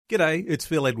G'day, it's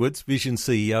Phil Edwards, Vision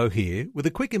CEO here, with a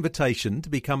quick invitation to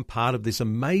become part of this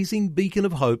amazing beacon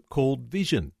of hope called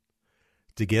Vision.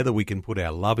 Together we can put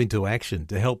our love into action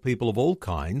to help people of all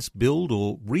kinds build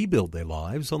or rebuild their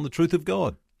lives on the truth of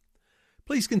God.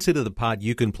 Please consider the part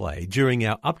you can play during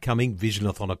our upcoming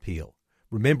Visionathon appeal,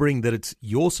 remembering that it's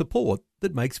your support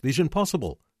that makes Vision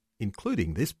possible,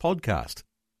 including this podcast.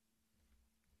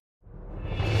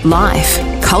 Life,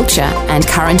 culture and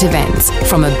current events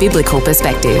from a biblical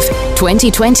perspective.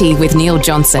 2020 with Neil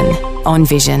Johnson on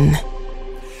Vision.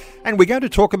 And we're going to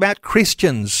talk about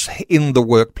Christians in the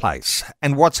workplace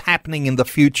and what's happening in the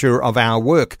future of our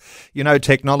work. You know,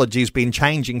 technology's been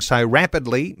changing so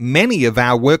rapidly, many of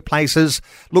our workplaces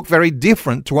look very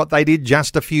different to what they did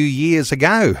just a few years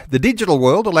ago. The digital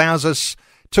world allows us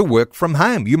to work from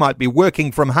home. You might be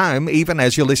working from home even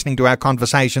as you're listening to our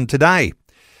conversation today.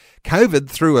 COVID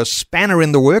threw a spanner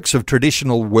in the works of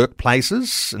traditional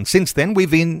workplaces, and since then we've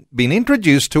been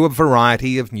introduced to a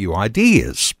variety of new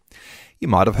ideas. You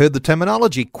might have heard the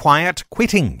terminology quiet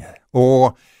quitting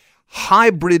or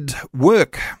hybrid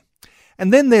work.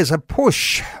 And then there's a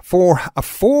push for a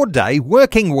 4-day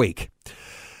working week.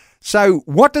 So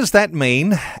what does that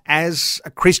mean as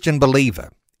a Christian believer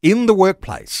in the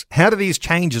workplace? How do these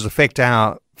changes affect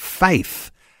our faith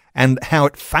and how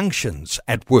it functions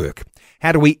at work?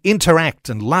 How do we interact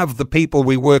and love the people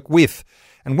we work with?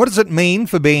 And what does it mean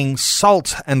for being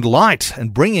salt and light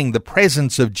and bringing the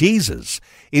presence of Jesus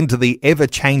into the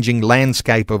ever-changing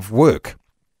landscape of work?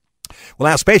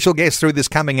 Well, our special guest through this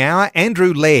coming hour,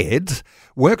 Andrew Laird,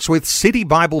 works with City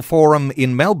Bible Forum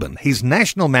in Melbourne. He's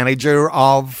National Manager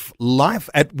of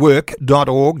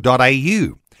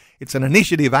lifeatwork.org.au. It's an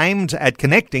initiative aimed at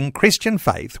connecting Christian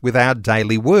faith with our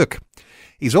daily work.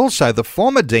 He's also the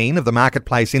former Dean of the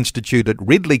Marketplace Institute at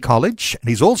Ridley College, and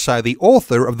he's also the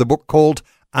author of the book called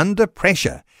Under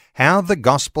Pressure, How the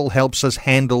Gospel Helps Us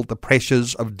Handle the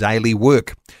Pressures of Daily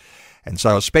Work. And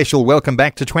so a special welcome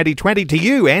back to 2020 to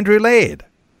you, Andrew Laird.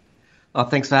 Oh,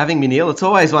 thanks for having me, Neil. It's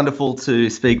always wonderful to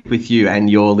speak with you and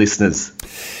your listeners.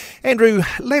 Andrew,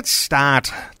 let's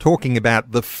start talking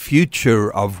about the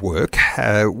future of work.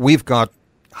 We've got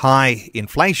high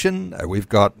inflation, we've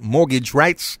got mortgage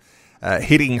rates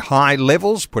hitting high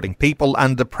levels, putting people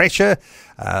under pressure.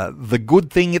 The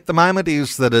good thing at the moment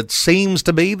is that it seems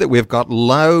to be that we've got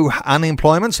low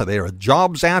unemployment, so there are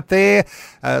jobs out there.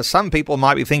 Some people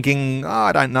might be thinking,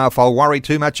 I don't know if I'll worry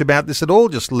too much about this at all,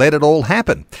 just let it all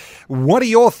happen. What are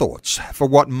your thoughts for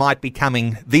what might be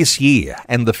coming this year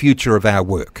and the future of our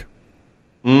work?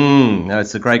 No,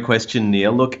 it's a great question,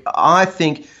 Neil. Look, I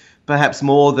think perhaps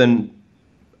more than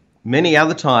many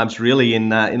other times, really, in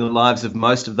the lives of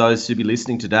most of those who be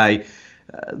listening today,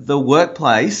 the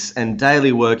workplace and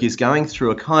daily work is going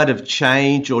through a kind of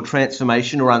change or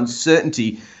transformation or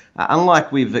uncertainty,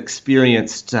 unlike we've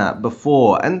experienced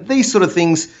before. And these sort of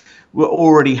things were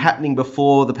already happening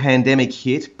before the pandemic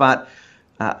hit, but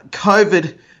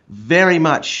COVID very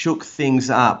much shook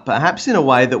things up, perhaps in a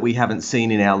way that we haven't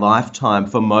seen in our lifetime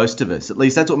for most of us. At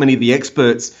least that's what many of the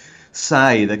experts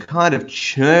say, the kind of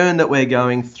churn that we're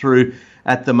going through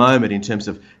at the moment in terms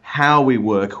of how we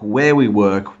work, where we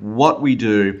work, what we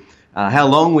do, how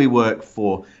long we work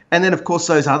for. And then, of course,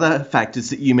 those other factors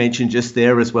that you mentioned just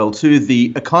there as well too,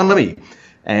 the economy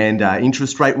and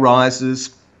interest rate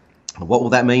rises. What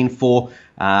will that mean for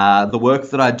the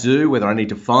work that I do, whether I need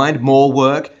to find more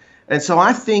work? And so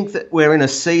I think that we're in a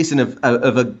season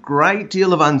of a great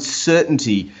deal of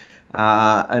uncertainty.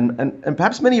 And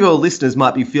perhaps many of our listeners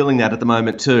might be feeling that at the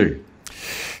moment too.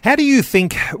 How do you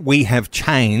think we have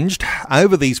changed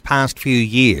over these past few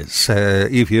years?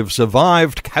 If you've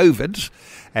survived COVID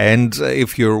and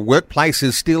if your workplace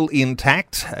is still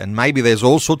intact and maybe there's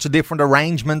all sorts of different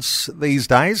arrangements these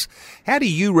days, how do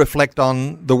you reflect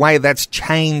on the way that's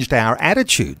changed our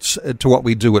attitudes to what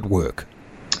we do at work?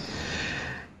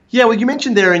 Yeah, well, you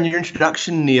mentioned there in your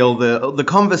introduction, Neil, the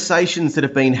conversations that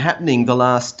have been happening the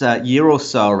last year or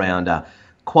so around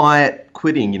quiet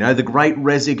quitting, the great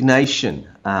resignation.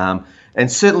 And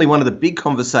certainly one of the big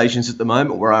conversations at the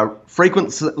moment where I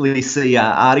frequently see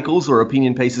articles or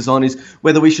opinion pieces on is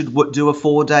whether we should do a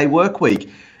 4-day work week.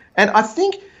 And I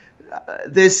think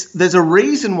there's a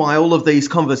reason why all of these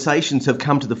conversations have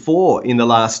come to the fore in the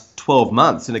last 12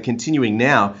 months and are continuing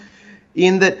now,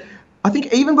 in that I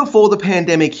think even before the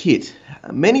pandemic hit,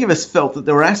 many of us felt that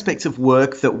there were aspects of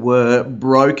work that were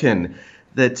broken,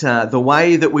 that the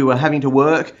way that we were having to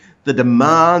work, the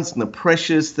demands and the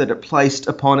pressures that it placed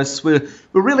upon us were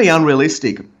really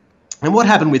unrealistic. And what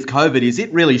happened with COVID is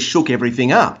it really shook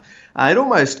everything up. It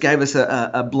almost gave us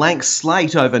a blank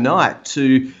slate overnight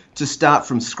to start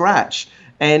from scratch.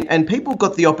 And people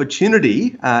got the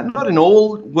opportunity, not in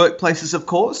all workplaces, of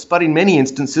course, but in many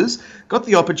instances, got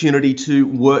the opportunity to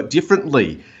work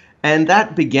differently. And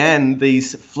that began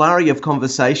these flurry of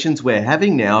conversations we're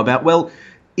having now about, well,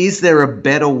 is there a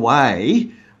better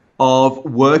way of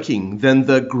working than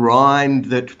the grind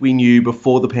that we knew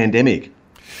before the pandemic?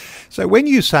 So when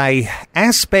you say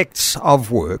aspects of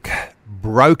work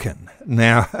broken,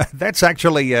 now that's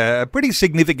actually a pretty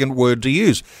significant word to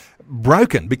use.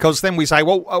 Broken, because then we say,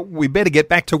 well, we better get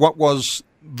back to what was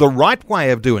the right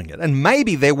way of doing it. And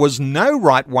maybe there was no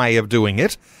right way of doing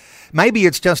it. Maybe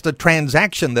it's just a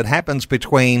transaction that happens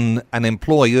between an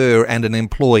employer and an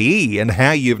employee and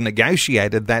how you've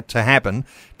negotiated that to happen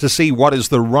to see what is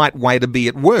the right way to be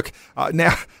at work.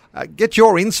 Get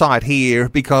your insight here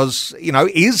because,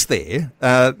 is there,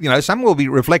 some will be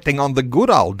reflecting on the good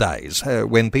old days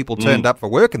when people turned up for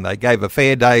work and they gave a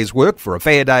fair day's work for a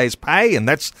fair day's pay, and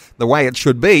that's the way it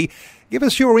should be. Give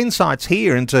us your insights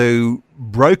here into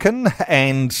broken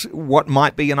and what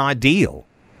might be an ideal.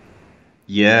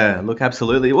 Yeah, look,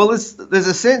 absolutely. Well, there's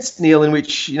a sense, Neil, in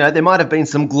which, there might have been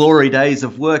some glory days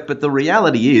of work, but the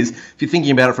reality is, if you're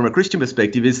thinking about it from a Christian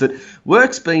perspective, is that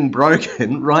work's been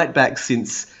broken right back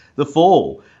since the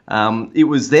fall. It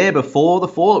was there before the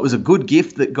fall. It was a good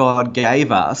gift that God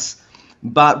gave us.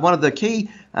 But one of the key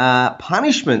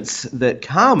punishments that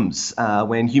comes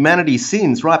when humanity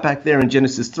sins, right back there in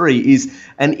Genesis 3, is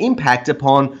an impact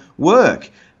upon work.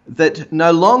 That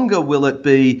no longer will it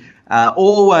be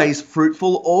always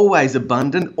fruitful, always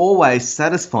abundant, always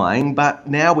satisfying, but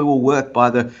now we will work by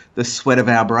the sweat of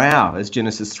our brow, as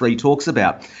Genesis 3 talks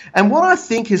about. And what I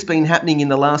think has been happening in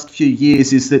the last few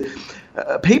years is that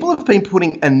people have been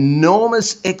putting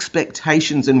enormous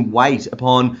expectations and weight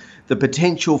upon the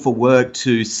potential for work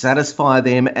to satisfy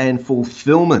them and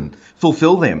fulfill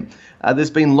them.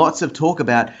 There's been lots of talk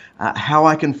about how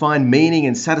I can find meaning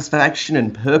and satisfaction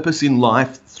and purpose in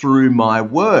life through my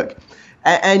work.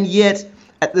 And yet,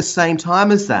 at the same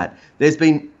time as that, there's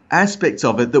been aspects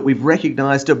of it that we've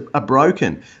recognised are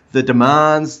broken. The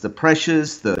demands, the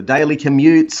pressures, the daily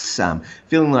commutes,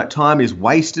 feeling like time is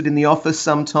wasted in the office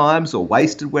sometimes or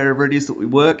wasted wherever it is that we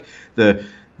work, the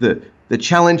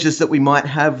challenges that we might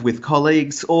have with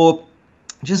colleagues, or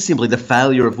just simply the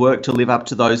failure of work to live up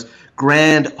to those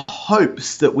grand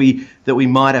hopes that we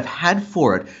might have had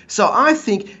for it. So I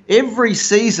think every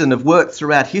season of work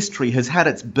throughout history has had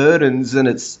its burdens and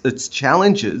its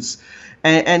challenges,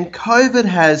 and COVID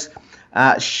has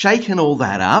shaken all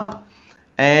that up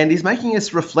and is making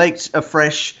us reflect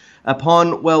afresh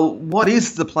upon, well, what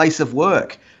is the place of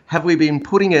work? Have we been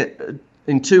putting it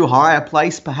in too high a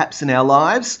place perhaps in our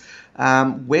lives?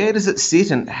 Where does it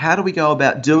sit and how do we go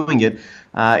about doing it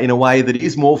in a way that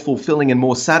is more fulfilling and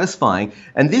more satisfying?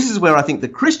 And this is where I think the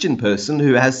Christian person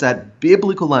who has that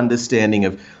biblical understanding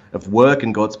of work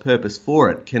and God's purpose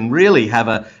for it can really have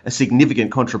a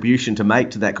significant contribution to make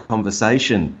to that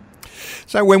conversation.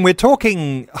 So when we're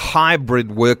talking hybrid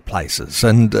workplaces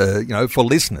and, for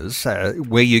listeners,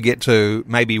 where you get to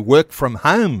maybe work from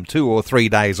home 2 or 3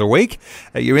 days a week,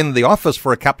 you're in the office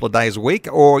for a couple of days a week,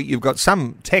 or you've got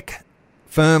some tech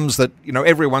firms that,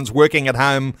 everyone's working at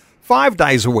home 5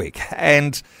 days a week.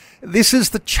 And this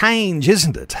is the change,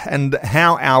 isn't it? And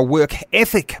how our work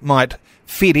ethic might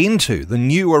fit into the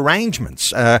new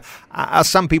arrangements. Are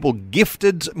some people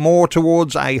gifted more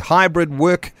towards a hybrid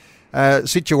work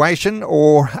situation,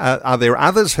 or are there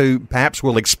others who perhaps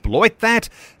will exploit that?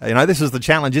 This is the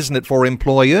challenge, isn't it, for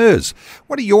employers?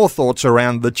 What are your thoughts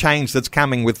around the change that's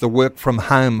coming with the work from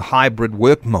home hybrid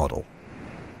work model?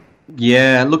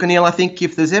 Yeah, look, Neil, I think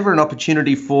if there's ever an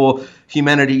opportunity for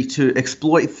humanity to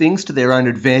exploit things to their own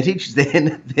advantage,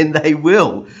 then they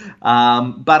will.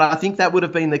 But I think that would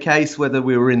have been the case whether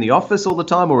we were in the office all the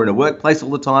time or in a workplace all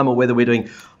the time, or whether we're doing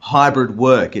hybrid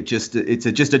work. It's just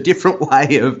a different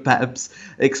way of perhaps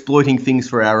exploiting things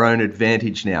for our own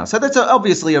advantage now. So that's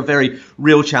obviously a very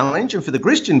real challenge. And for the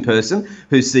Christian person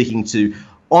who's seeking to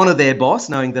honour their boss,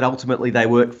 knowing that ultimately they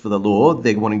work for the Lord,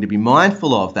 they're wanting to be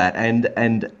mindful of that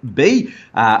and be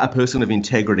a person of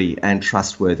integrity and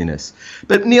trustworthiness.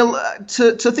 But Neil,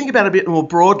 to think about it a bit more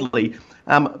broadly,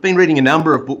 I've been reading a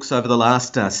number of books over the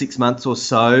last 6 months or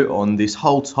so on this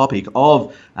whole topic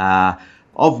of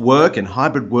work and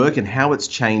hybrid work and how it's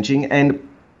changing. And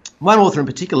one author in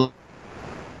particular,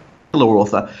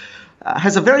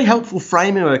 has a very helpful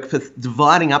framework for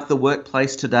dividing up the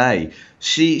workplace today.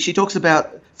 She talks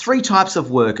about 3 types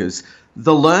of workers: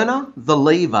 the learner, the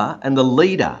leaver, and the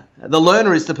leader. The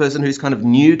learner is the person who's kind of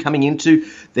new, coming into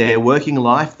their working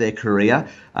life, their career.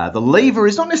 The leaver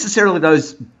is not necessarily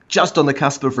those just on the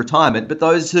cusp of retirement, but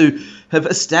those who have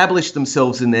established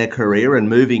themselves in their career and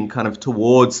moving kind of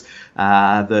towards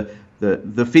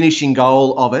the finishing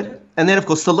goal of it. And then, of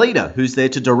course, the leader, who's there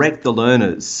to direct the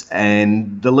learners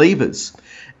and the leavers.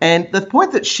 And the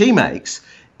point that she makes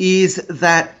is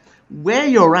that where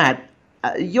you're at,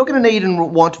 you're going to need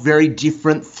and want very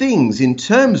different things in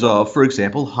terms of, for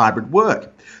example, hybrid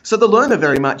work. So the learner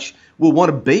very much will want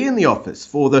to be in the office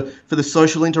for the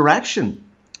social interaction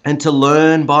and to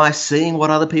learn by seeing what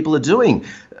other people are doing.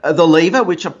 The leaver,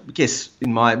 which I guess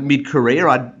in my mid-career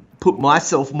I'd put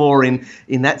myself more in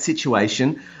that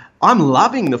situation, I'm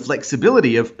loving the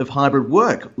flexibility of hybrid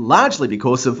work, largely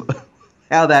because of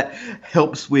how that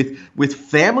helps with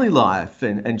family life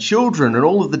and children and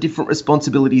all of the different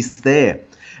responsibilities there.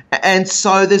 And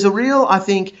so there's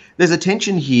a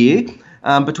tension here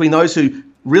between those who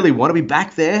really want to be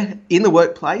back there in the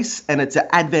workplace and it's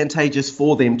advantageous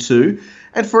for them too,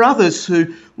 and for others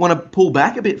who want to pull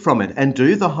back a bit from it and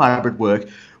do the hybrid work,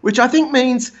 which I think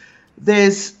means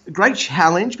there's great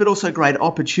challenge but also great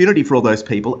opportunity for all those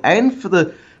people. And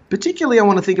particularly I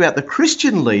want to think about the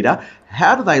Christian leader.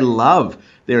 How do they love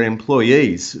their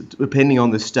employees, depending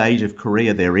on the stage of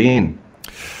career they're in?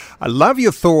 I love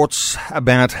your thoughts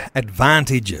about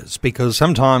advantages, because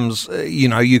sometimes,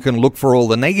 you can look for all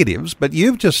the negatives, but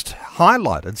you've just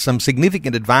highlighted some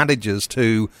significant advantages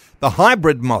to the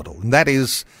hybrid model. And that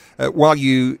is,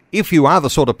 if you are the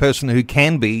sort of person who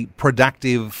can be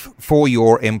productive for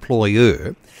your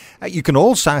employer, you can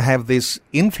also have this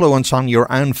influence on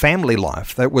your own family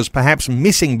life that was perhaps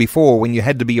missing before when you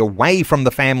had to be away from the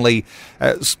family.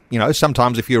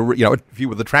 Sometimes if you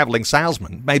were the travelling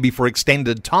salesman, maybe for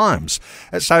extended times.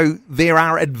 So there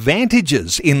are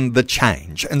advantages in the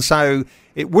change, and so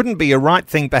it wouldn't be a right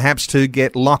thing perhaps to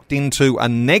get locked into a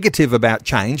negative about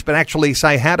change, but actually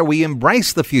say, how do we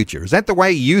embrace the future? Is that the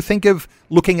way you think of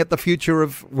looking at the future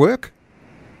of work?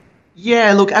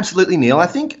 Yeah, look, absolutely, Neil. I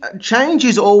think change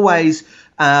is always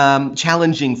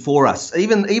challenging for us.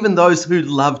 Even those who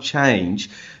love change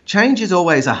is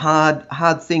always a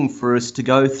hard thing for us to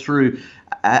go through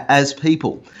as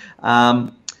people.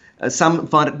 Some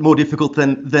find it more difficult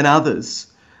than others.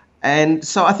 And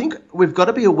so I think we've got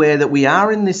to be aware that we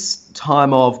are in this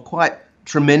time of quite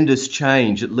tremendous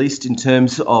change, at least in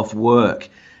terms of work,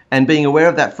 and being aware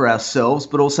of that for ourselves,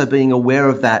 but also being aware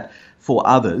of that for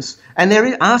others. And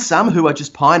there are some who are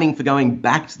just pining for going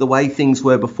back to the way things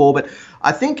were before. But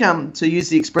I think, to use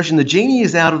the expression, the genie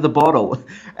is out of the bottle.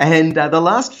 And the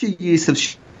last few years have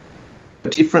shown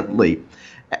differently.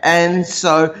 And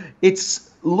so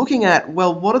it's looking at,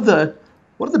 well, what are the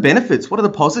benefits? What are the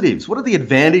positives? What are the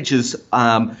advantages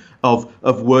of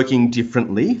working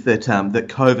differently that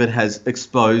COVID has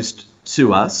exposed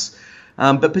to us?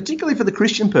 But particularly for the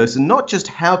Christian person, not just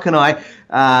how can I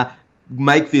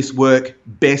make this work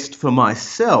best for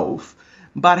myself,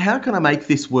 but how can I make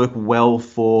this work well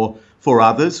for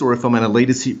others? Or if I'm in a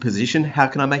leadership position, how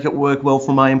can I make it work well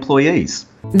for my employees?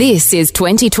 This is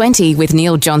 2020 with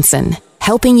Neil Johnson,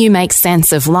 helping you make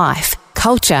sense of life,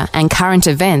 culture and current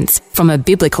events from a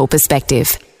biblical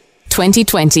perspective.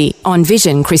 2020 on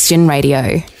Vision Christian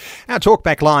Radio. Our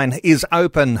talkback line is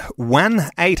open,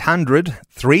 1-800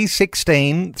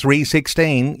 316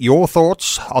 316. Your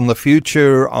thoughts on the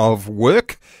future of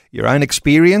work, your own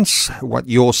experience, what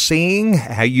you're seeing,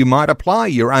 how you might apply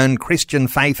your own Christian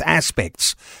faith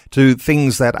aspects to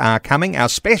things that are coming. Our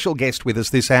special guest with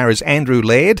us this hour is Andrew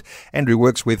Laird. Andrew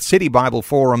works with City Bible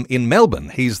Forum in Melbourne.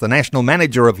 He's the National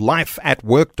Manager of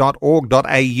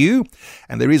lifeatwork.org.au,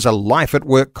 and there is a Life at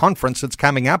Work conference that's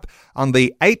coming up on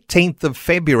the 18th of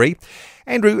February.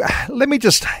 Andrew, let me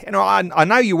just, I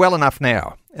know you well enough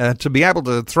now to be able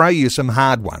to throw you some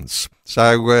hard ones.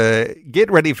 So get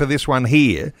ready for this one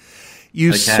here.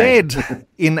 You said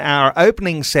in our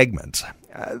opening segment,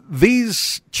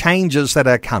 these changes that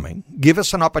are coming give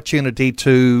us an opportunity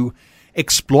to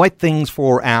exploit things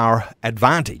for our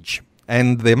advantage.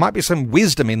 And there might be some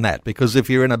wisdom in that, because if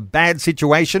you're in a bad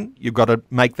situation, you've got to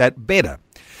make that better.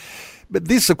 But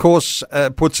this, of course,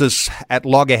 puts us at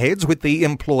loggerheads with the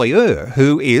employer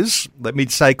who is, let me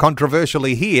say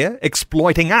controversially here,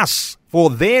 exploiting us for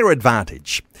their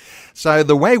advantage. So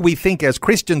the way we think as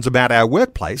Christians about our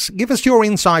workplace, give us your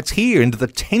insights here into the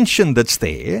tension that's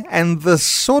there and the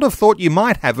sort of thought you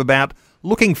might have about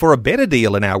looking for a better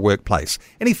deal in our workplace.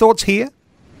 Any thoughts here?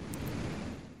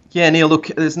 Yeah, Neil, look,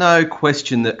 there's no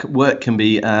question that work can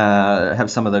be have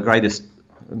some of the greatest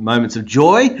moments of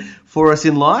joy for us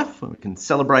in life. We can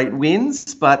celebrate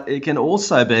wins, but it can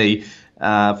also be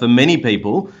for many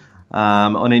people,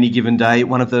 on any given day,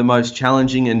 one of the most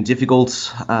challenging and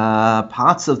difficult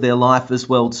parts of their life as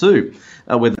well too,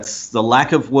 whether it's the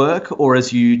lack of work or,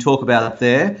 as you talk about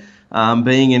there,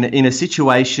 being in a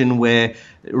situation where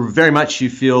very much you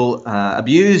feel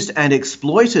abused and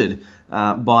exploited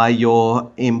by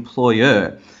your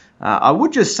employer. I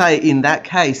would just say in that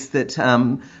case that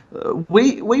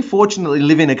we fortunately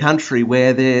live in a country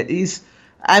where there is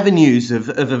avenues of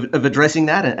addressing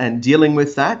that and dealing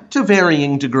with that to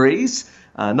varying degrees.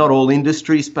 Not all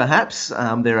industries, perhaps.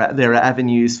 There are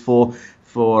avenues for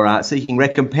seeking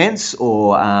recompense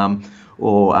or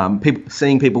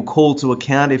seeing people called to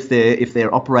account if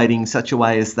they're operating in such a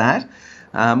way as that.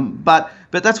 But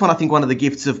that's one of the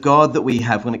gifts of God that we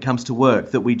have when it comes to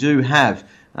work, that we do have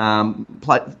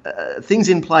things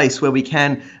in place where we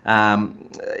can,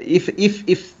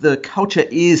 if the culture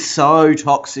is so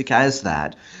toxic as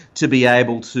that, to be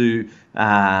able to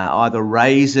either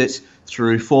raise it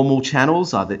through formal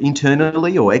channels, either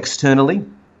internally or externally.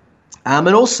 And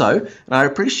also, and I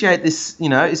appreciate this,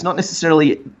 it's not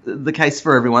necessarily the case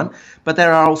for everyone, but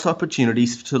there are also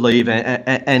opportunities to leave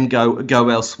and go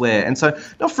elsewhere. And so,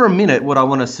 not for a minute would I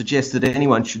want to suggest that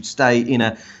anyone should stay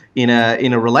in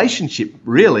a relationship,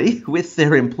 really, with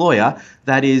their employer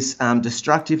that is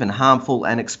destructive and harmful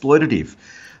and exploitative.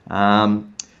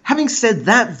 Having said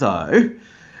that, though,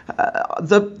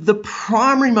 the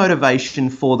primary motivation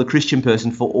for the Christian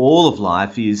person for all of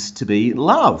life is to be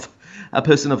love. A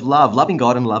person of love, loving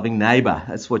God and loving neighbour.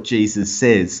 That's what Jesus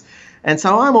says. And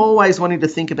so I'm always wanting to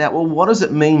think about, well, what does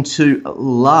it mean to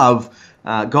love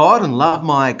God and love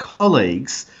my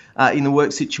colleagues in the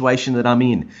work situation that I'm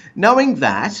in? Knowing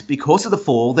that, because of the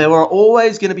fall, there are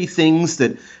always going to be things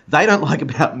that they don't like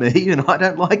about me and I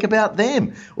don't like about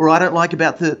them, or I don't like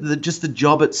about just the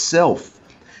job itself.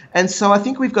 And so I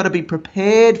think we've got to be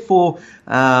prepared for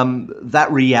that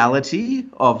reality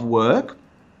of work,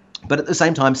 but at the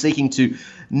same time seeking to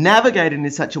navigate it in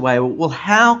such a way, well,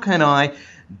 how can I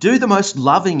do the most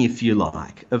loving, if you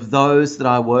like, of those that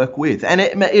I work with? And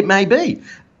it may be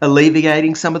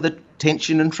alleviating some of the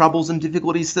tension and troubles and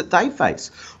difficulties that they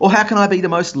face. Or how can I be the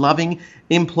most loving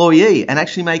employee and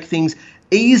actually make things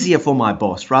easier for my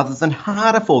boss rather than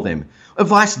harder for them? Or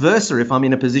vice versa, if I'm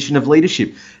in a position of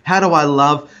leadership, how do I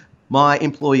love my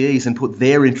employees and put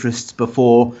their interests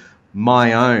before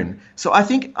my own? So I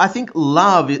think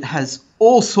love, it has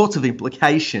all sorts of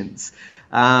implications,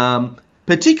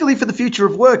 particularly for the future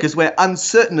of work, as we're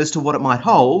uncertain as to what it might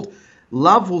hold.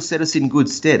 Love will set us in good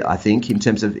stead, I think, in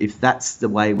terms of if that's the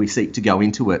way we seek to go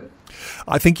into it.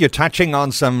 I think you're touching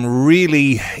on some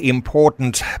really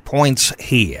important points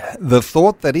here. The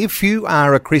thought that if you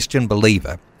are a Christian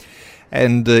believer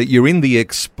and you're in the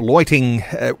exploiting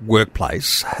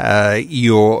workplace,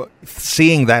 you're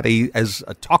seeing that as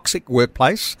a toxic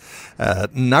workplace.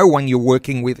 No one you're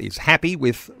working with is happy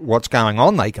with what's going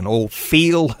on. They can all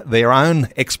feel their own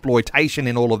exploitation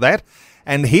in all of that.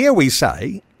 And here we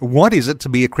say, what is it to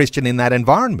be a Christian in that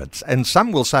environment? And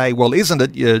some will say, well, isn't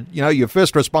it your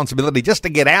first responsibility just to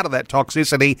get out of that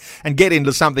toxicity and get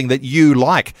into something that you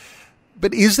like?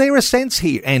 But is there a sense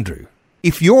here, Andrew,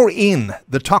 if you're in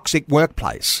the toxic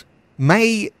workplace,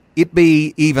 may it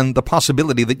be even the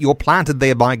possibility that you're planted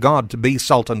there by God to be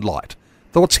salt and light?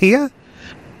 Thoughts here?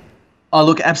 Oh,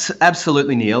 look,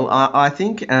 absolutely, Neil. I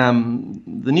think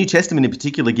the New Testament in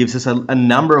particular gives us a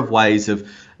number of ways of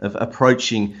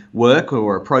approaching work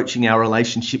or approaching our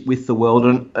relationship with the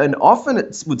world. And often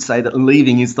it would say that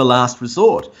leaving is the last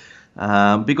resort,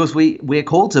 because we're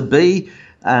called to be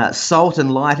salt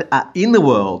and light in the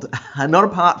world, not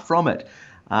apart from it.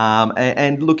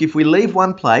 And look, if we leave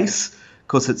one place,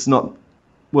 because it's not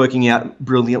working out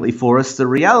brilliantly for us, the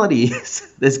reality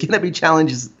is there's going to be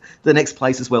challenges the next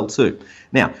place as well too.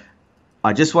 Now,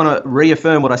 I just want to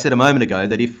reaffirm what I said a moment ago,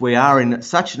 that if we are in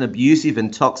such an abusive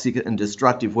and toxic and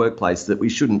destructive workplace, that we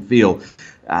shouldn't feel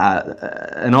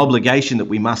an obligation that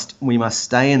we must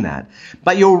stay in that.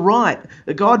 But you're right.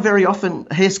 God very often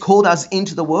has called us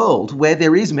into the world where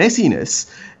there is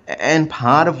messiness, and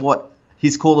part of what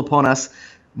His call upon us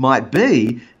might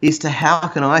be is to how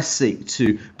can I seek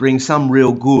to bring some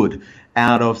real good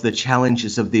out of the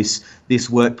challenges of this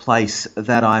workplace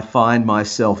that I find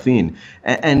myself in,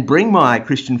 and bring my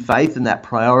Christian faith and that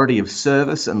priority of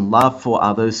service and love for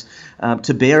others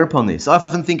to bear upon this. I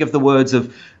often think of the words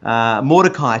of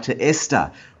Mordecai to Esther,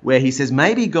 where he says,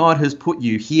 maybe God has put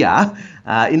you here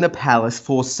in the palace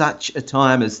for such a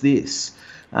time as this.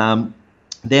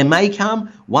 There may come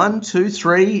 1, 2,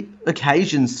 3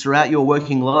 occasions throughout your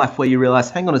working life where you realise,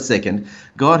 hang on a second,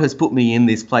 God has put me in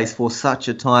this place for such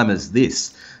a time as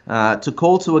this. to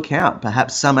call to account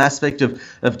perhaps some aspect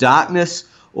of darkness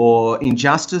or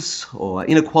injustice or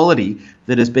inequality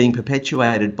that is being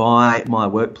perpetuated by my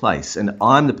workplace. And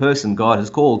I'm the person God has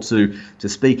called to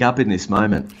speak up in this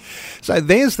moment. So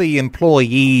there's the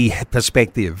employee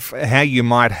perspective, how you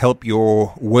might help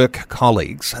your work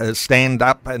colleagues stand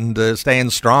up and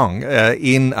stand strong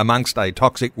in amongst a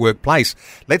toxic workplace.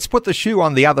 Let's put the shoe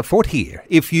on the other foot here.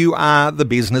 If you are the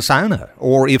business owner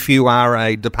or if you are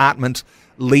a department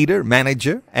leader,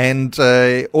 manager, and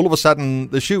all of a sudden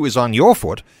the shoe is on your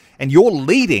foot and you're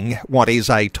leading what is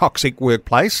a toxic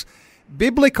workplace,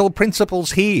 biblical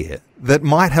principles here that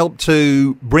might help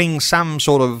to bring some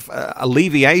sort of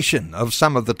alleviation of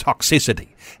some of the toxicity.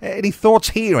 Any thoughts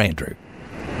here, Andrew?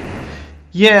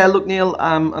 Yeah, look, Neil,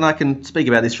 and I can speak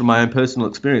about this from my own personal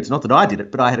experience. Not that I did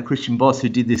it, but I had a Christian boss who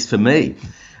did this for me.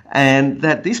 And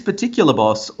that this particular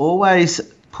boss always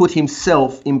put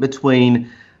himself in between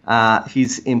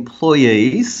his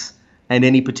employees and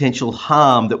any potential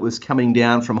harm that was coming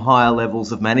down from higher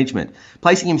levels of management,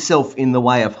 placing himself in the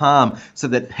way of harm so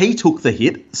that he took the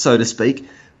hit, so to speak,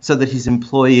 so that his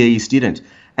employees didn't.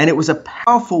 And it was a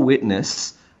powerful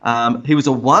witness. He was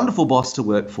a wonderful boss to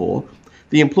work for.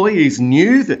 The employees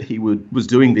knew that he was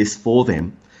doing this for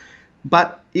them,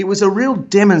 but it was a real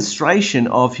demonstration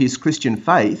of his Christian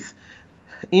faith,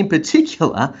 in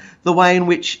particular, the way in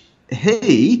which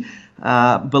he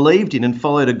believed in and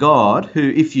followed a God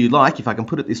who, if I can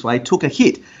put it this way, took a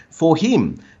hit for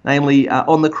him, namely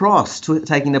on the cross,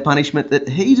 taking the punishment that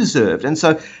he deserved. And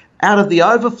so out of the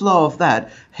overflow of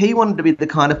that, he wanted to be the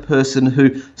kind of person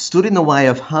who stood in the way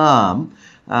of harm,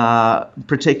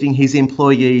 protecting his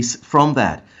employees from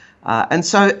that. And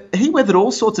so he weathered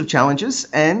all sorts of challenges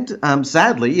and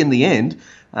sadly, in the end,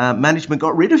 management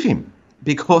got rid of him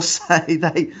because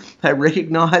they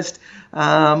recognised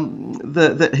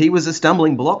that he was a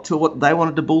stumbling block to what they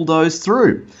wanted to bulldoze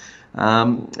through.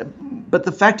 But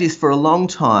the fact is, for a long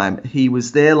time, he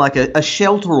was there like a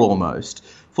shelter almost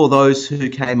for those who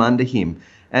came under him.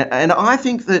 And I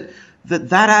think that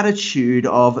attitude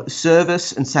of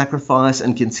service and sacrifice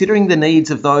and considering the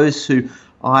needs of those who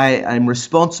I am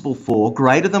responsible for,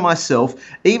 greater than myself,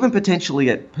 even potentially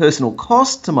at personal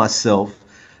cost to myself,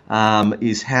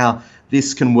 is how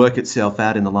this can work itself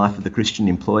out in the life of the Christian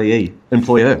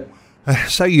employer.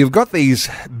 So you've got these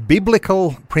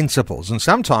biblical principles, and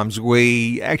sometimes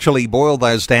we actually boil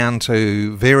those down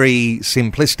to very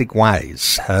simplistic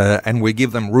ways, and we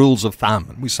give them rules of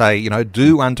thumb. We say,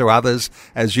 do unto others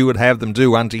as you would have them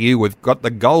do unto you. We've got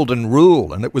the golden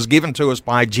rule, and it was given to us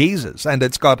by Jesus, and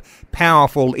it's got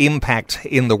powerful impact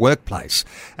in the workplace.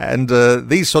 And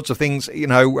these sorts of things,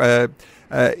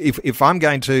 if I'm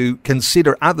going to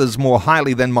consider others more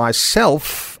highly than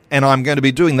myself, and I'm going to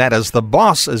be doing that as the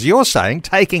boss, as you're saying,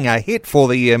 taking a hit for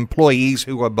the employees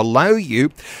who are below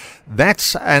you,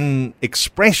 that's an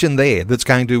expression there that's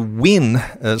going to win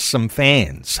some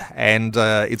fans, and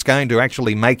it's going to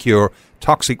actually make your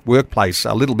toxic workplace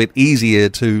a little bit easier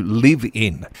to live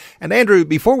in. And Andrew,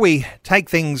 before we take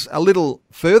things a little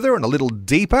further and a little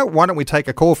deeper, why don't we take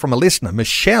a call from a listener?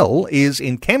 Michelle is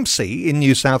in Kempsey in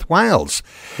New South Wales.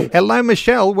 Hello,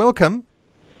 Michelle. Welcome.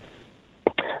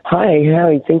 Hi,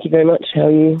 Howie. Thank you very much. How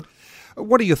are you?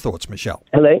 What are your thoughts, Michelle?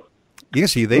 Hello?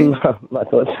 Yes, are you there? My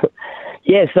thoughts.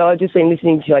 Yeah, so I've just been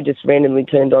listening to you. I just randomly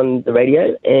turned on the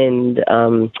radio, and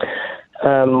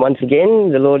once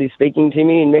again, the Lord is speaking to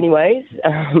me in many ways.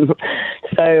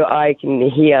 So I can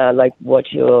hear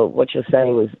what you're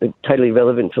saying was totally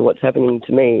relevant for what's happening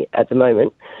to me at the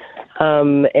moment.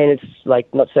 And it's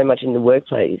not so much in the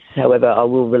workplace. However, I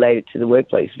will relate it to the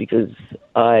workplace because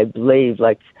I believe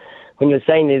when you're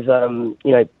saying there's,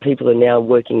 people are now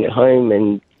working at home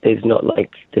and there's not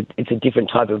it's a different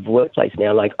type of workplace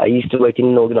now. I used to work in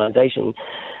an organisation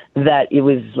that it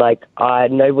was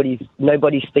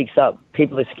nobody speaks up.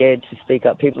 People are scared to speak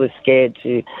up. People are scared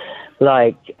to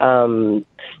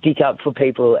stick up for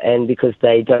people, and because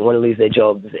they don't want to lose their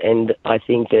jobs. And I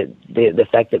think that the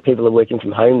fact that people are working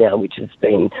from home now, which has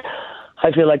been,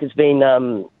 I feel like it's been,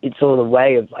 it's all a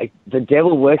way of the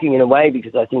devil working in a way,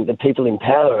 because I think the people in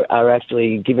power are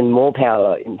actually given more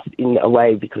power in a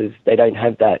way because they don't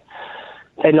have that.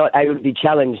 They're not able to be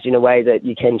challenged in a way that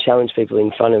you can challenge people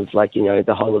in front of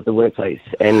the whole of the workplace.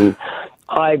 And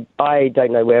I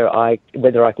don't know whether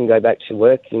I can go back to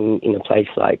work in a place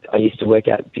like I used to work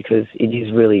at, because it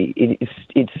is really,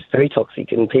 it's very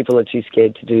toxic and people are too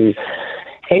scared to do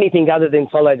anything other than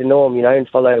follow the norm, and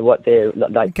follow what they're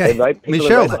Okay,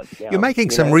 Michelle, you're making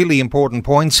some really important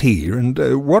points here,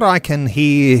 and what I can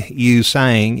hear you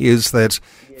saying is that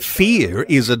fear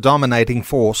is a dominating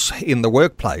force in the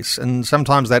workplace, and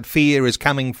sometimes that fear is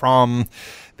coming from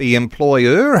the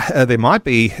employer. There might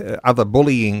be other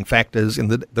bullying factors in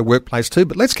the workplace too,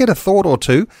 but let's get a thought or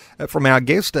two from our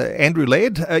guest, Andrew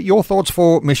Laird. Your thoughts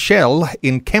for Michelle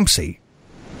in Kempsey.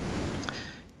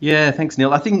 Yeah, thanks,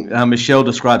 Neil. I think Michelle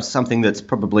describes something that's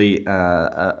probably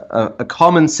a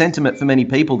common sentiment for many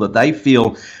people, that they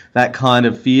feel that kind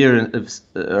of fear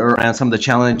around some of the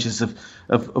challenges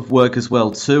of work as well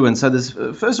too. And so there's,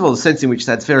 first of all, a sense in which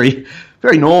that's very,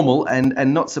 very normal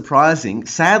and not surprising,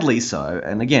 sadly so.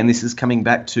 And again, this is coming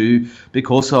back to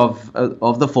because of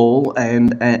the fall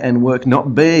and work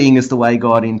not being as the way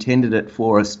God intended it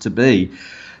for us to be.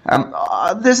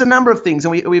 There's a number of things,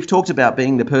 and we've talked about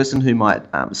being the person who might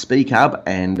speak up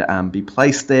and be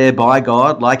placed there by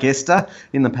God, like Esther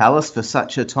in the palace, for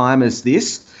such a time as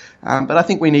this. But I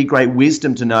think we need great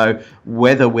wisdom to know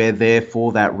whether we're there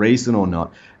for that reason or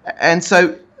not. And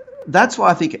so that's why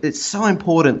I think it's so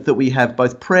important that we have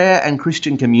both prayer and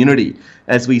Christian community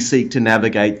as we seek to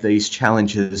navigate these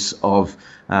challenges of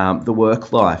the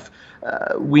work life.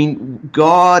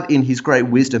 God, in his great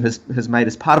wisdom, has made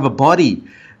us part of a body.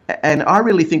 And I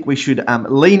really think we should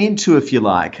lean into, if you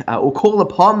like, or call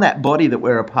upon that body that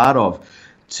we're a part of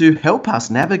to help us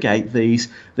navigate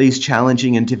these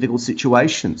challenging and difficult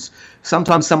situations.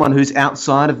 Sometimes someone who's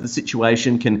outside of the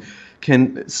situation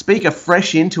can speak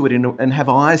afresh into it and have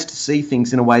eyes to see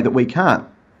things in a way that we can't.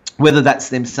 Whether that's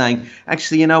them saying,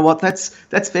 actually, you know what, that's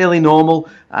fairly normal.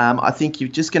 I think you're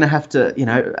just going to have to,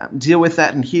 deal with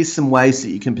that. And here's some ways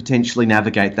that you can potentially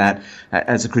navigate that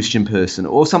as a Christian person.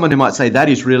 Or someone who might say that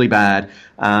is really bad.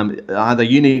 Either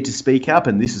you need to speak up,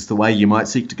 and this is the way you might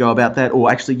seek to go about that, or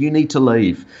actually you need to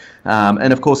leave.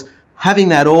 And of course, having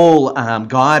that all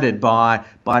guided by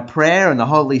prayer and the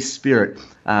Holy Spirit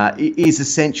is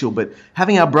essential, but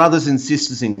having our brothers and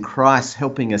sisters in Christ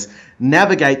helping us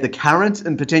navigate the current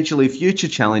and potentially future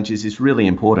challenges is really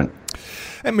important.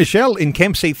 And Michelle in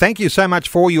Kempsey, thank you so much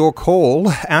for your call.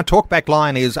 Our talkback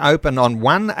line is open on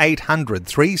 1-800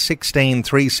 316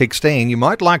 316. You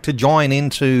might like to join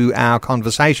into our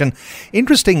conversation.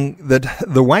 Interesting that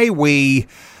the way we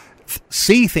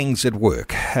see things at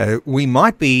work, we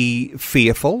might be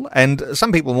fearful, and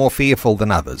some people more fearful than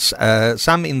others.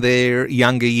 Some in their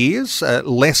younger years,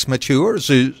 less mature.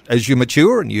 As you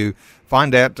mature and you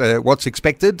find out what's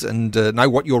expected and know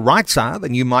what your rights are,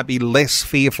 then you might be less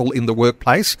fearful in the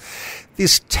workplace.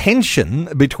 This tension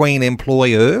between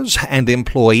employers and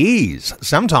employees.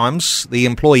 Sometimes the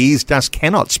employees just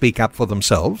cannot speak up for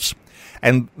themselves.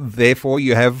 And therefore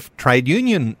you have trade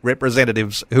union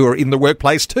representatives who are in the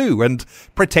workplace too and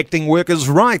protecting workers'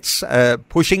 rights,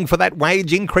 pushing for that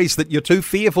wage increase that you're too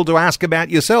fearful to ask about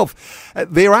yourself.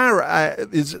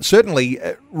 Is certainly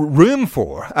room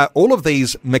for all of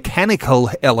these mechanical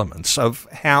elements of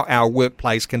how our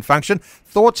workplace can function.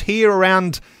 Thoughts here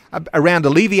around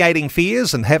alleviating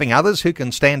fears and having others who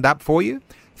can stand up for you?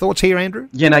 Thoughts here, Andrew?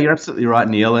 Yeah, no, you're absolutely right,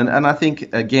 Neil. And I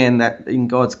think, again, that in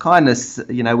God's kindness,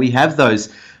 we have those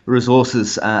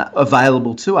resources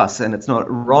available to us, and it's not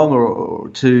wrong or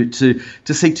to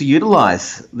seek to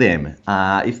utilise them.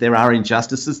 If there are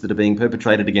injustices that are being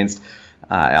perpetrated against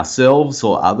ourselves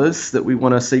or others, that we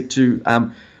want to seek to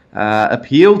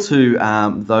appeal to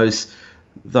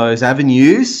those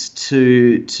avenues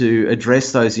to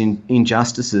address those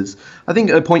injustices. I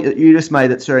think a point that you just made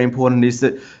that's very important is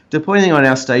that depending on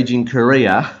our stage in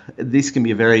career, this can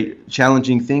be a very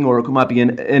challenging thing, or it might be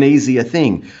an easier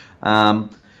thing.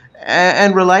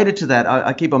 And related to that,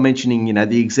 I keep on mentioning,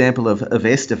 the example of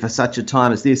Esther for such a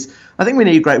time as this. I think we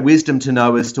need great wisdom to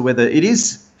know as to whether it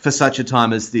is for such a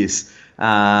time as this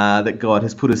that God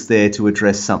has put us there to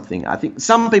address something. I think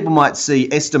some people might see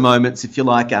Esther moments, if you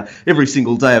like, every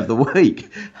single day of the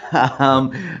week.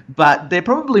 But they're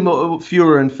probably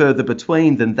fewer and further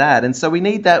between than that. And so we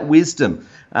need that wisdom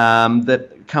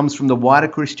that comes from the wider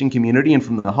Christian community and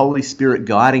from the Holy Spirit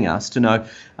guiding us to know,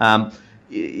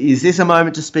 is this a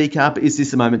moment to speak up? Is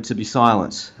this a moment to be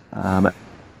silent?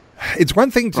 It's one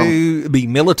thing to be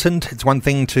militant. It's one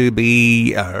thing to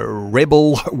be a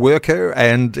rebel worker,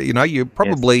 and you're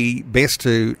probably best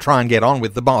to try and get on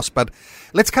with the boss. But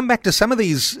let's come back to some of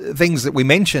these things that we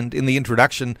mentioned in the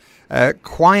introduction.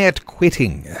 Quiet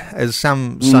quitting, as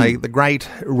some say, the great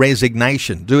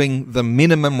resignation, doing the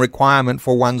minimum requirement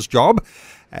for one's job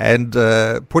and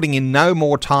putting in no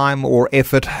more time or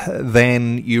effort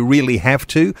than you really have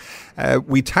to.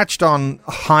 We touched on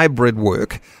hybrid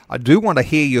work. I do want to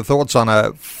hear your thoughts on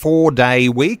a 4-day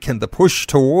week and the push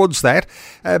towards that.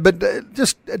 But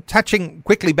just touching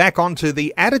quickly back onto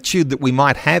the attitude that we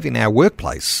might have in our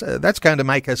workplace. That's going to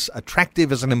make us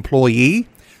attractive as an employee.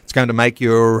 It's It's going to make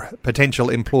your potential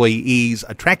employees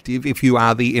attractive if you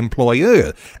are the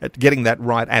employer, at getting that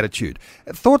right attitude.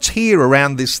 Thoughts here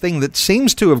around this thing that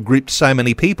seems to have gripped so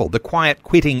many people, the quiet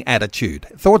quitting attitude.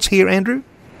 Thoughts here, Andrew?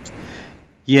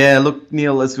 Yeah, look,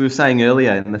 Neil, as we were saying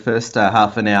earlier in the first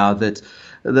half an hour, that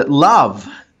love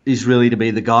is really to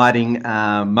be the guiding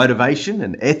motivation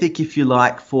and ethic, if you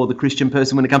like, for the Christian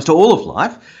person when it comes to all of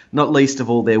life, not least of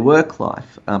all their work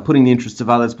life, putting the interests of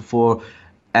others before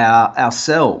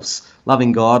ourselves,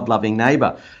 loving God, loving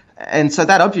neighbour. And so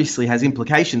that obviously has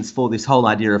implications for this whole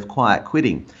idea of quiet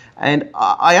quitting. And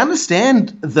I understand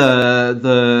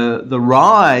the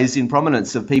rise in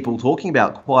prominence of people talking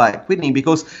about quiet quitting,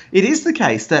 because it is the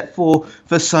case that for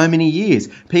so many years,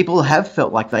 people have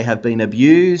felt like they have been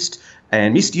abused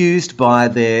and misused by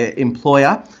their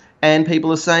employer, and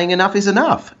people are saying enough is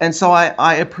enough. And so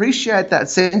I appreciate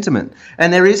that sentiment.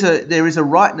 And there is a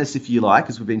rightness, if you like,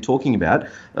 as we've been talking about,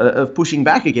 of pushing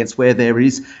back against where there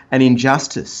is an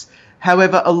injustice.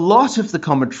 However, a lot of the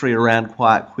commentary around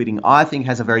quiet quitting, I think,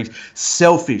 has a very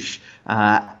selfish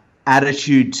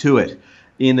attitude to it,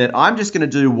 in that I'm just going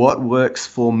to do what works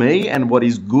for me and what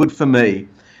is good for me.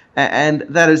 And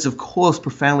that is, of course,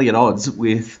 profoundly at odds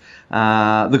with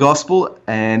the gospel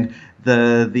and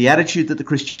the attitude that the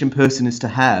Christian person is to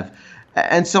have.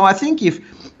 And so I think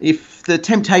if the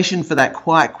temptation for that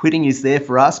quiet quitting is there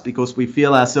for us because we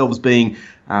feel ourselves being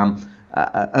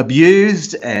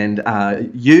abused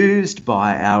and used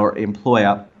by our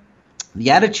employer, the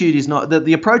attitude is not,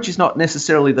 the approach is not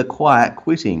necessarily the quiet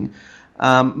quitting,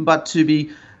 but to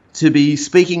be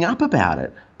speaking up about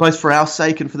it, both for our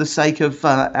sake and for the sake of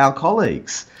our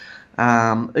colleagues.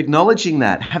 Acknowledging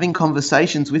that, having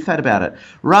conversations with that about it,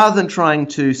 rather than trying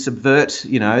to subvert,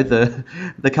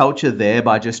 the culture there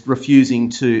by just refusing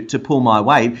to pull my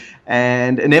weight,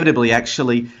 and inevitably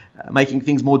actually making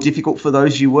things more difficult for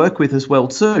those you work with as well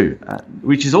too,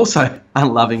 which is also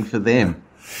unloving for them.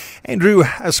 Andrew,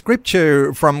 a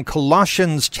scripture from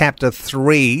Colossians chapter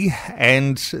 3,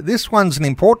 and this one's an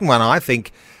important one, I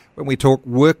think, when we talk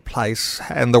workplace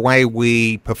and the way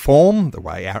we perform, the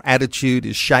way our attitude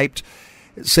is shaped.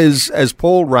 It says, as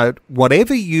Paul wrote,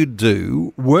 whatever you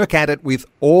do, work at it with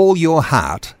all your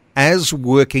heart, as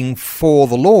working for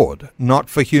the Lord, not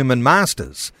for human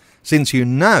masters, since you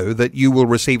know that you will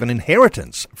receive an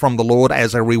inheritance from the Lord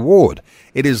as a reward.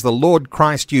 It is the Lord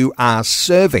Christ you are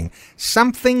serving.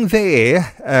 Something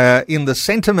there in the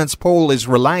sentiments Paul is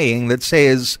relaying that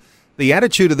says the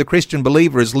attitude of the Christian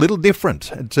believer is a little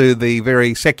different to the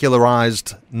very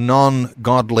secularized,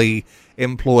 non-godly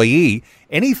employee.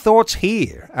 Any thoughts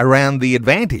here around the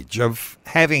advantage of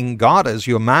having God as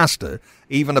your master,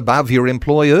 even above your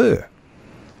employer?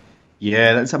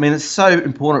 Yeah, it's so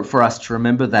important for us to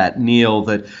remember that, Neil,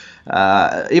 that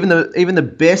even the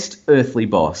best earthly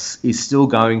boss is still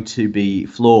going to be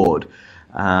flawed.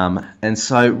 And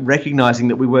so recognizing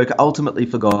that we work ultimately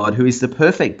for God, who is the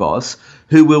perfect boss,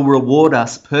 who will reward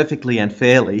us perfectly and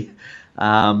fairly,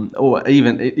 or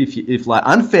even if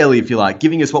unfairly, if you like,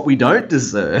 giving us what we don't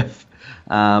deserve,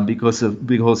 because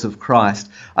of Christ.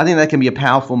 I think that can be a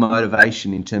powerful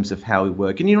motivation in terms of how we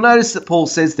work. And you'll notice that Paul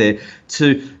says there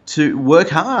to work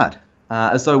hard,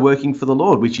 as though working for the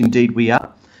Lord, which indeed we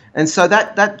are. And so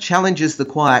that challenges the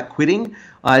quiet quitting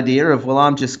idea of, well,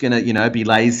 I'm just going to, be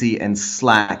lazy and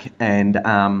slack and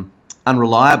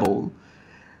unreliable.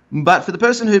 But for the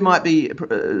person who might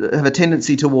have a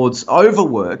tendency towards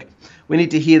overwork, we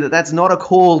need to hear that that's not a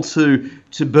call to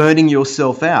burning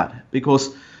yourself out,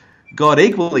 because God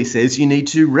equally says you need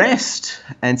to rest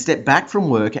and step back from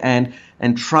work and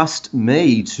trust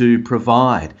me to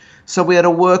provide. So we're to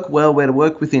work well, we're to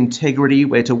work with integrity,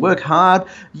 we're to work hard,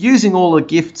 using all the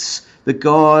gifts that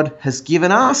God has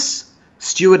given us,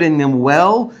 stewarding them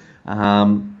well,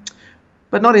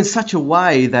 but not in such a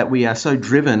way that we are so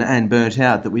driven and burnt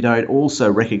out that we don't also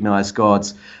recognise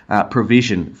God's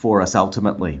provision for us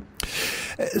ultimately.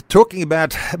 Talking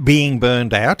about being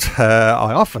burned out,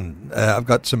 I've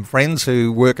got some friends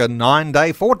who work a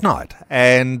 9-day fortnight,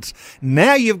 and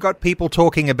now you've got people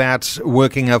talking about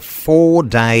working a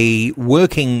 4-day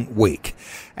working week.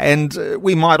 And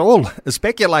we might all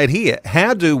speculate here,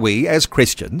 how do we as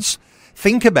Christians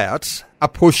think about a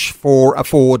push for a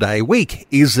 4-day week?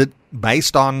 Is it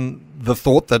based on the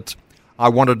thought that I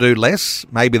want to do less?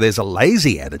 Maybe there's a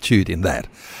lazy attitude in that.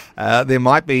 There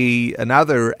might be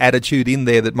another attitude in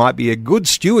there that might be a good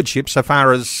stewardship so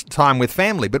far as time with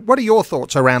family. But what are your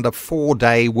thoughts around a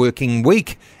 4-day working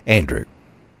week, Andrew?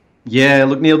 Yeah,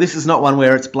 look, Neil, this is not one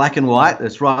where it's black and white,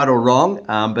 it's right or wrong,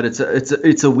 but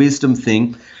it's a wisdom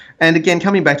thing. And again,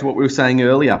 coming back to what we were saying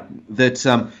earlier,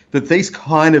 that these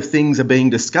kind of things are being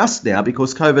discussed now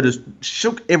because COVID has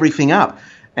shook everything up.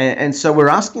 And so we're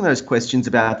asking those questions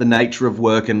about the nature of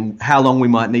work and how long we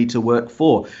might need to work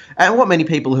for. And what many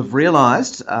people have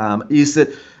realised is that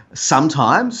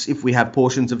sometimes if we have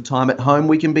portions of time at home,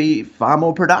 we can be far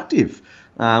more productive.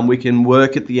 We can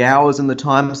work at the hours and the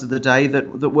times of the day that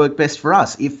work best for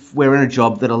us if we're in a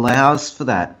job that allows for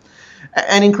that.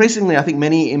 And increasingly, I think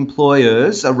many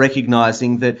employers are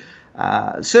recognising that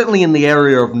certainly in the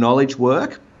area of knowledge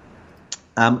work,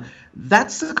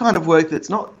 that's the kind of work that's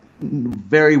not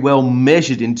very well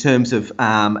measured in terms of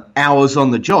hours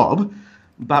on the job,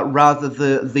 but rather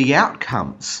the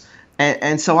outcomes.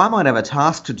 And so I might have a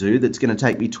task to do that's going to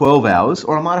take me 12 hours,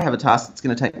 or I might have a task that's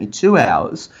going to take me 2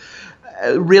 hours.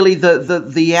 Really,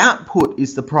 the output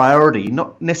is the priority,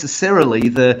 not necessarily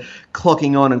the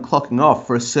clocking on and clocking off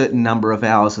for a certain number of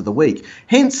hours of the week.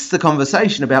 Hence the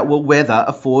conversation about, well, whether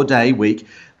a 4-day week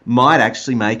might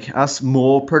actually make us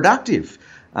more productive,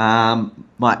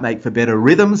 might make for better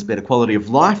rhythms, better quality of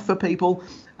life for people.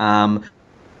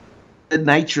 The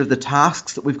nature of the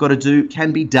tasks that we've got to do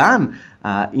can be done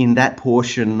in that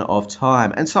portion of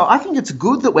time. And so I think it's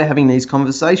good that we're having these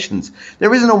conversations.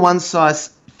 There isn't a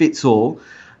one-size-fits-all,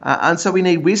 and so we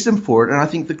need wisdom for it. And I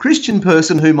think the Christian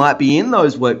person who might be in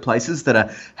those workplaces that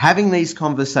are having these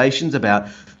conversations about,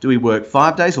 do we work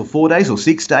 5 days or 4 days or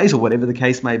 6 days or whatever the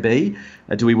case may be?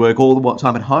 Do we work all the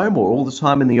time at home or all the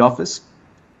time in the office?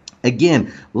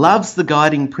 Again, love's the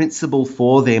guiding principle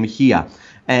for them here,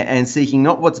 and seeking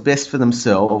not what's best for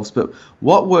themselves, but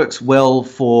what works well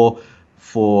for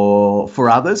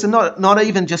others, and not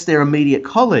even just their immediate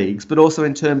colleagues, but also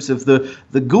in terms of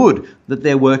the good that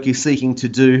their work is seeking to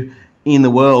do in the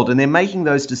world. And they're making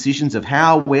those decisions of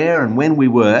how, where, and when we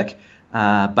work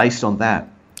based on that.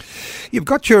 You've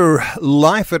got your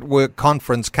Life at Work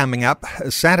conference coming up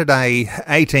Saturday,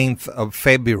 18th of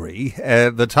February.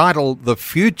 The title, The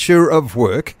Future of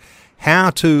Work, How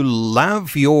to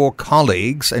Love Your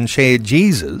Colleagues and Share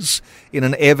Jesus in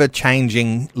an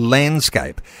Ever-Changing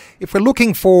Landscape. If we're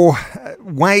looking for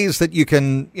ways that you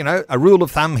can, a rule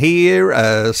of thumb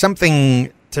here,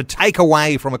 something to take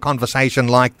away from a conversation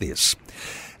like this,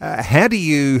 how do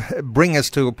you bring us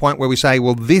to a point where we say,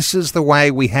 well, this is the way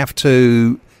we have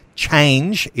to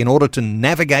change in order to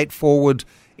navigate forward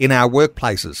in our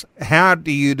workplaces? How do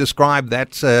you describe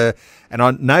that? And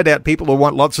I no doubt people will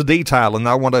want lots of detail and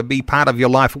they'll want to be part of your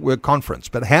Life at Work conference.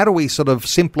 But how do we sort of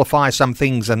simplify some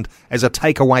things and as a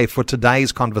takeaway for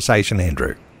today's conversation,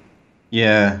 Andrew?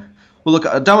 Yeah. Well, look,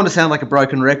 I don't want to sound like a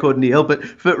broken record, Neil, but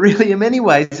really in many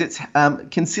ways it's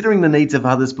considering the needs of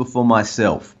others before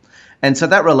myself. And so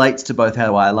that relates to both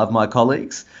how I love my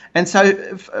colleagues. And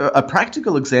so a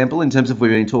practical example in terms of we've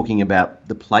been talking about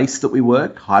the place that we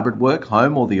work, hybrid work,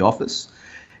 home or the office,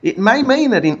 it may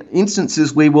mean that in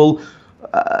instances we will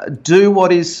do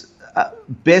what is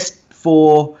best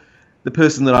for the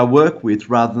person that I work with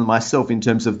rather than myself in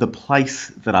terms of the place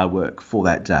that I work for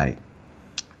that day.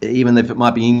 Even if it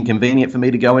might be inconvenient for me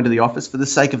to go into the office for the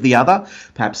sake of the other,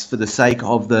 perhaps for the sake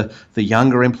of the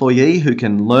younger employee who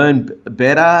can learn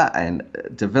better and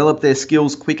develop their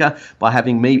skills quicker by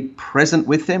having me present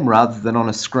with them rather than on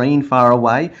a screen far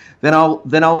away, then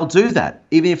I'll do that,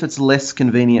 even if it's less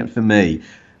convenient for me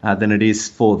than it is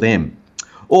for them.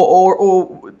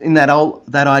 Or in that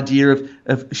idea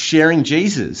of sharing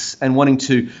Jesus and wanting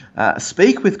to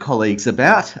speak with colleagues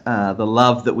about the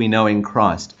love that we know in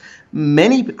Christ.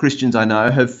 Many Christians I know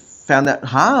have found that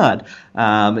hard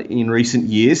in recent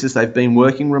years as they've been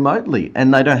working remotely,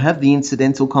 and they don't have the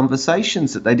incidental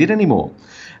conversations that they did anymore.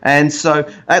 And so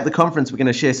at the conference, we're going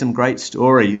to share some great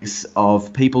stories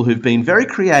of people who've been very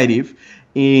creative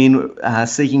in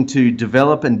seeking to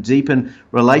develop and deepen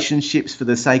relationships for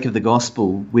the sake of the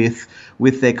gospel with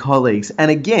their colleagues.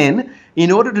 And again, in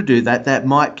order to do that, that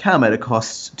might come at a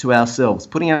cost to ourselves,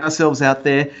 putting ourselves out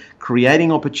there,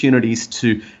 creating opportunities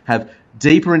to have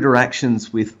deeper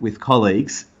interactions with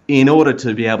colleagues in order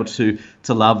to be able to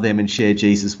love them and share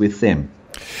Jesus with them.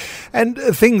 And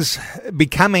things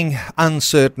becoming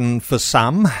uncertain for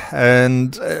some,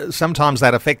 and sometimes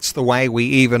that affects the way we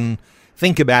even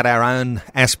think about our own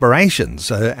aspirations,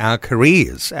 our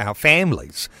careers, our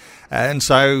families. And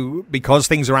so because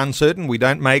things are uncertain, we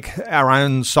don't make our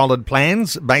own solid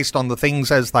plans based on the things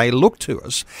as they look to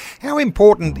us. How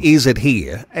important is it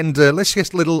here? And let's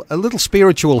get a little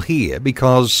spiritual here,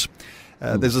 because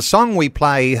there's a song we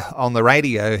play on the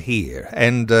radio here,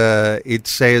 and it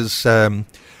says,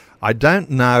 I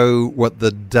don't know what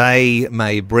the day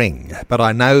may bring, but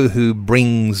I know who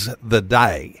brings the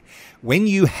day. when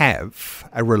you have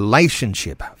a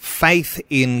relationship, faith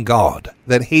in God,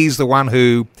 that He's the one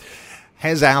who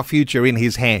has our future in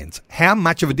His hands, how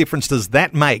much of a difference does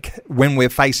that make when we're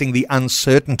facing the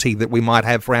uncertainty that we might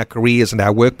have for our careers and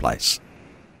our workplace?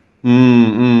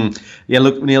 Yeah,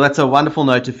 look, Neil, that's a wonderful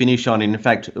note to finish on. In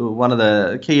fact, one of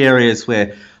the key areas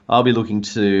where I'll be looking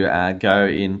to go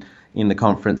in the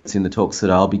conference, in the talks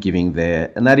that I'll be giving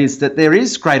there, and that is that there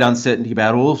is great uncertainty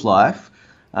about all of life.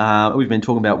 We've been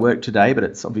talking about work today, but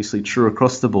it's obviously true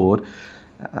across the board.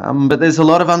 But there's a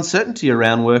lot of uncertainty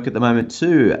around work at the moment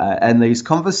too, and these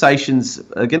conversations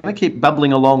are going to keep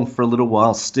bubbling along for a little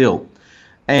while still.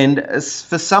 And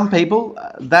for some people,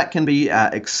 that can be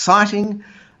exciting.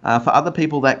 For other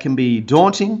people, that can be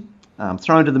daunting.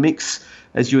 Throw into the mix,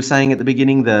 as you were saying at the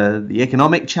beginning, the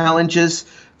economic challenges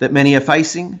that many are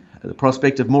facing, the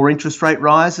prospect of more interest rate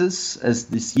rises as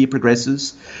this year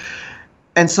progresses.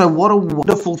 And so what a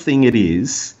wonderful thing it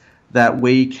is that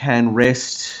we can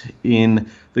rest in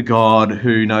the God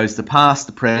who knows the past,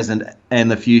 the present,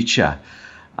 and the future.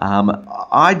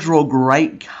 I draw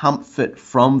great comfort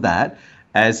from that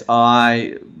as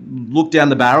I look down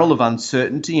the barrel of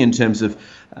uncertainty in terms of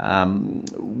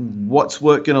what's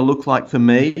work going to look like for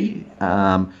me?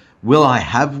 Will I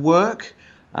have work?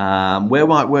 Where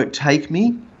might work take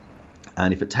me?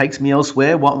 And if it takes me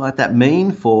elsewhere, what might that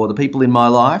mean for the people in my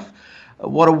life?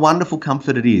 What a wonderful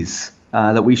comfort it is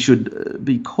that we should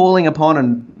be calling upon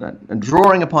and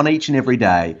drawing upon each and every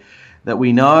day, that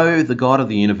we know the God of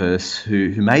the universe who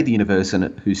made the universe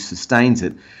and who sustains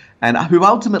it, and who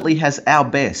ultimately has our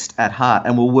best at heart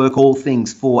and will work all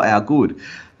things for our good.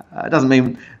 It doesn't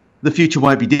mean the future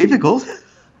won't be difficult,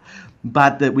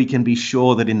 but that we can be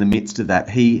sure that in the midst of that,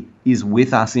 He is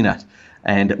with us in it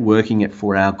and working it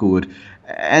for our good.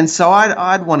 And so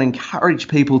I'd want to encourage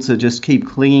people to just keep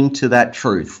clinging to that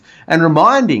truth and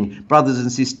reminding brothers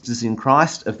and sisters in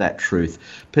Christ of that truth,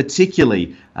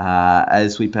 particularly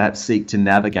as we perhaps seek to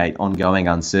navigate ongoing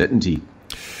uncertainty.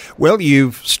 Well,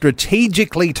 you've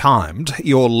strategically timed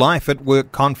your Life at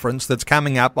Work conference that's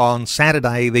coming up on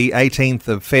Saturday, the 18th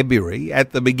of February,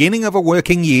 at the beginning of a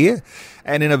working year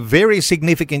and in a very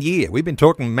significant year. We've been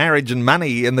talking marriage and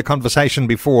money in the conversation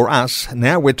before us.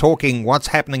 Now we're talking what's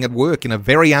happening at work in a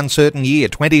very uncertain year,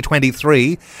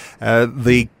 2023.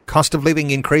 The cost of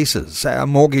living increases,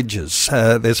 mortgages,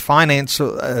 there's finance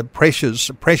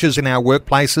pressures in our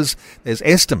workplaces. There's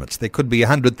estimates there could be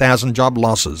 100,000 job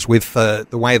losses with the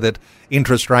way that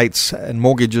interest rates and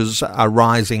mortgages are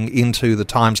rising into the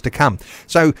times to come.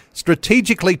 So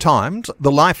strategically timed,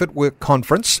 the Life at Work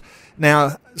conference.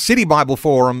 Now, City Bible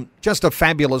Forum, just a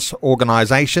fabulous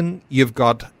organisation. You've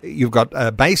got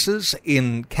bases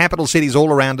in capital cities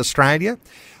all around Australia.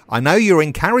 I know you're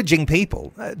encouraging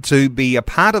people to be a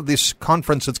part of this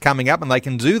conference that's coming up, and they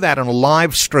can do that on a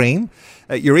live stream.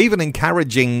 You're even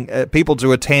encouraging people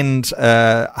to attend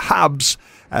hubs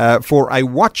for a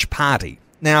watch party.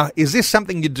 Now, is this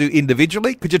something you do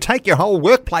individually? Could you take your whole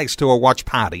workplace to a watch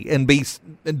party and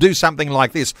do something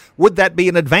like this? Would that be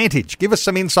an advantage? Give us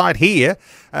some insight here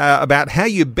about how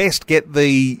you best get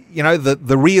the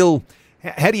real.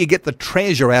 How do you get the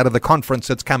treasure out of the conference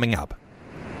that's coming up?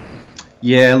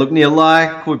 Yeah, look, Neil,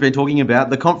 like we've been talking about,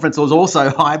 the conference was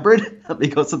also hybrid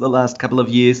because of the last couple of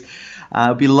years.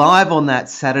 It'll be live on that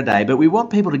Saturday, but we want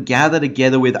people to gather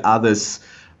together with others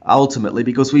ultimately,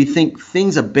 because we think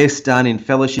things are best done in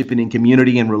fellowship and in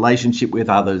community and relationship with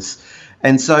others.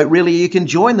 And so really you can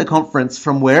join the conference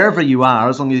from wherever you are,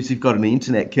 as long as you've got an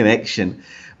internet connection.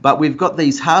 But we've got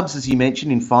these hubs, as you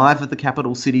mentioned, in 5 of the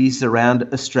capital cities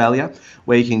around Australia,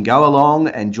 where you can go along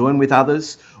and join with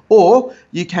others. Or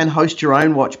you can host your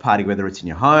own watch party, whether it's in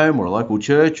your home or a local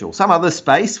church or some other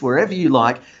space, wherever you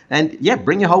like. And yeah,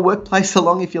 bring your whole workplace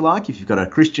along if you like. If you've got a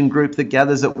Christian group that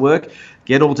gathers at work,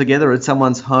 get all together at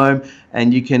someone's home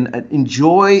and you can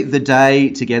enjoy the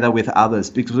day together with others,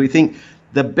 because we think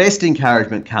the best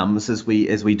encouragement comes as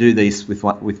we do these with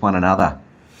one another.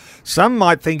 Some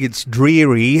might think it's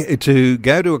dreary to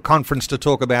go to a conference to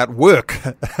talk about work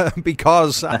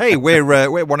because, hey,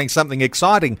 we're wanting something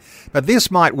exciting. But this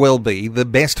might well be the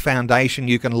best foundation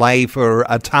you can lay for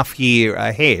a tough year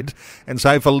ahead. And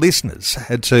so for listeners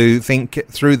to think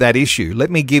through that issue, let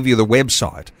me give you the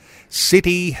website,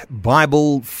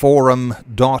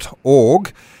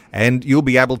 citybibleforum.org, and you'll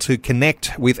be able to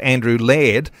connect with Andrew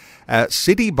Laird.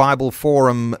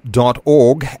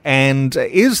 Citybibleforum.org. And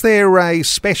is there a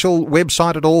special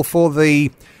website at all for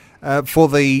the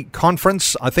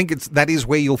conference? I think that is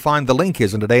where you'll find the link,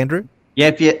 isn't it, Andrew? Yeah,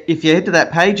 if you head to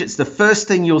that page, it's the first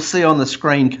thing you'll see on the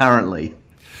screen currently.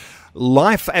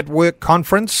 Life at Work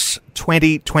Conference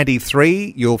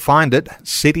 2023. You'll find it,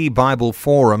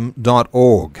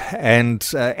 citybibleforum.org. And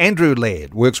Andrew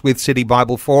Laird works with City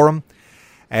Bible Forum,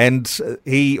 and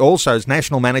he also is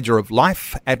National Manager of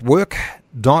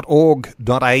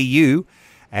lifeatwork.org.au,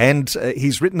 and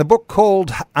he's written a book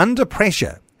called Under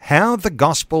Pressure, How the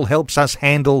Gospel Helps Us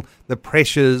Handle the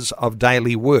Pressures of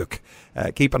Daily Work.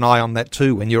 Keep an eye on that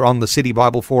too when you're on the City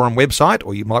Bible Forum website,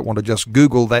 or you might want to just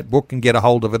Google that book and get a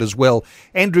hold of it as well.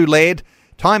 Andrew Laird,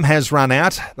 time has run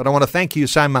out, but I want to thank you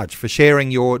so much for sharing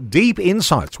your deep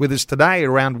insights with us today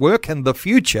around work and the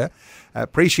future.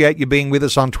 Appreciate you being with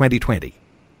us on 2020.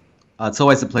 It's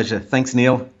always a pleasure. Thanks,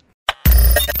 Neil.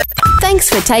 Thanks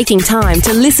for taking time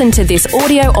to listen to this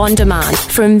audio on demand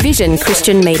from Vision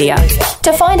Christian Media.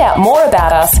 To find out more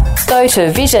about us, go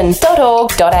to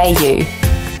vision.org.au.